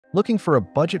Looking for a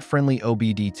budget-friendly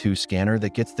OBD2 scanner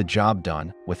that gets the job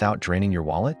done without draining your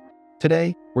wallet?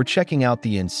 Today, we're checking out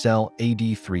the ANCEL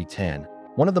AD310,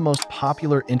 one of the most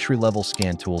popular entry-level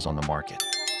scan tools on the market.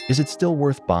 Is it still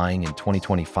worth buying in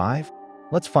 2025?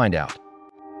 Let's find out.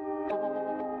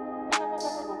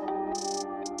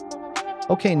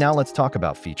 Okay, now let's talk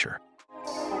about feature.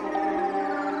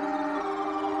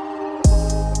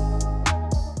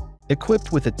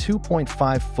 Equipped with a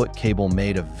 2.5-foot cable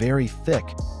made of very thick,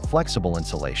 flexible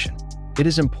insulation, it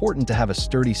is important to have a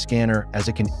sturdy scanner as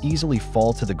it can easily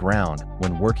fall to the ground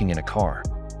when working in a car.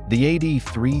 The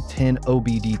AD310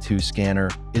 OBD2 Scanner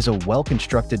is a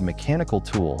well-constructed mechanical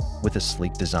tool with a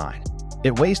sleek design.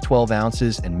 It weighs 12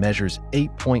 ounces and measures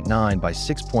 8.9 by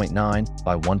 6.9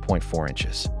 by 1.4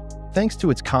 inches. Thanks to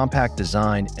its compact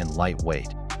design and light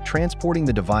weight, transporting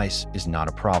the device is not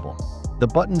a problem. The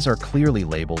buttons are clearly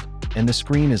labeled, and the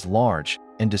screen is large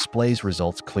and displays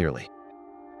results clearly.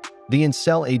 The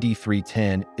ANCEL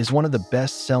AD310 is one of the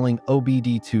best-selling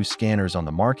OBD2 scanners on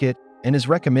the market and is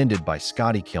recommended by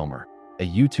Scotty Kilmer, a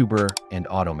YouTuber and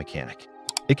auto mechanic.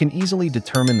 It can easily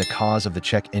determine the cause of the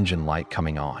check engine light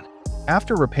coming on.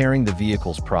 After repairing the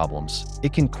vehicle's problems,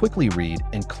 it can quickly read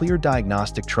and clear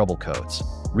diagnostic trouble codes,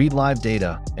 read live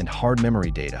data and hard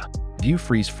memory data, view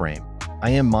freeze frame,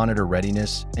 IM monitor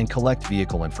readiness, and collect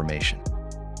vehicle information.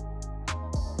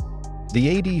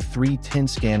 The AD310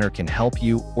 scanner can help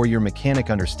you or your mechanic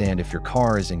understand if your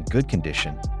car is in good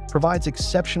condition, provides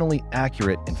exceptionally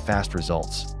accurate and fast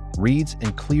results, reads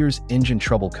and clears engine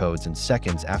trouble codes in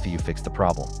seconds after you fix the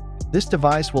problem. This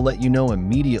device will let you know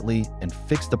immediately and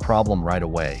fix the problem right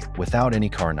away without any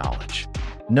car knowledge.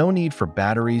 No need for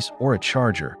batteries or a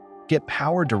charger. Get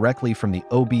power directly from the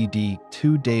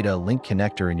OBD2 data link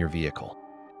connector in your vehicle.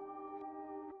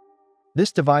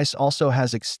 This device also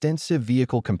has extensive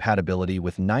vehicle compatibility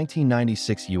with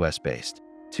 1996 US-based,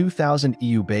 2000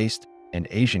 EU-based, and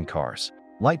Asian cars,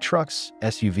 light trucks,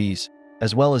 SUVs,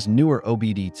 as well as newer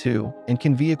OBD2 and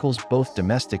CAN vehicles both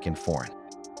domestic and foreign.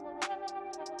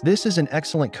 This is an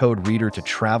excellent code reader to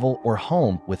travel or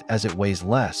home with as it weighs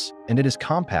less and it is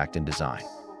compact in design.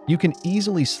 You can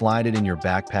easily slide it in your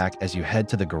backpack as you head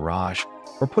to the garage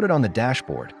or put it on the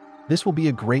dashboard. This will be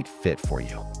a great fit for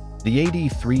you. The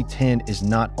AD310 is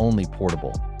not only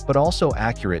portable, but also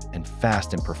accurate and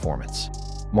fast in performance.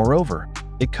 Moreover,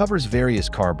 it covers various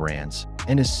car brands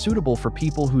and is suitable for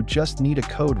people who just need a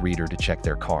code reader to check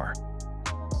their car.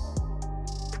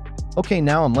 Okay,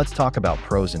 now let's talk about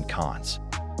pros and cons.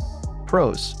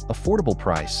 Pros: affordable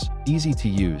price, easy to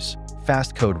use,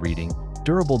 fast code reading,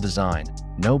 durable design,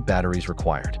 no batteries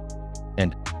required.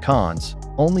 And cons: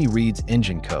 only reads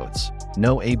engine codes,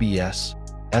 no ABS,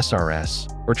 SRS,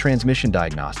 or transmission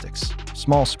diagnostics,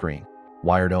 small screen,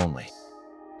 wired only.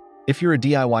 If you're a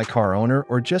DIY car owner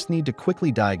or just need to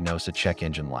quickly diagnose a check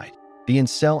engine light, the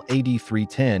ANCEL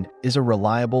AD310 is a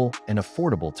reliable and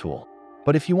affordable tool.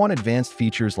 But if you want advanced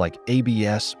features like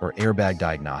ABS or airbag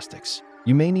diagnostics,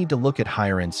 you may need to look at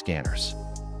higher-end scanners.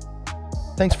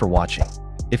 Thanks for watching.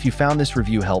 If you found this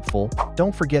review helpful,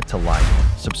 don't forget to like,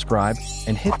 subscribe,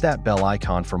 and hit that bell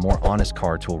icon for more honest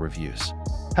car tool reviews.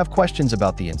 Have questions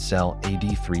about the ANCEL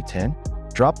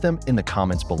AD310? Drop them in the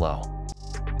comments below.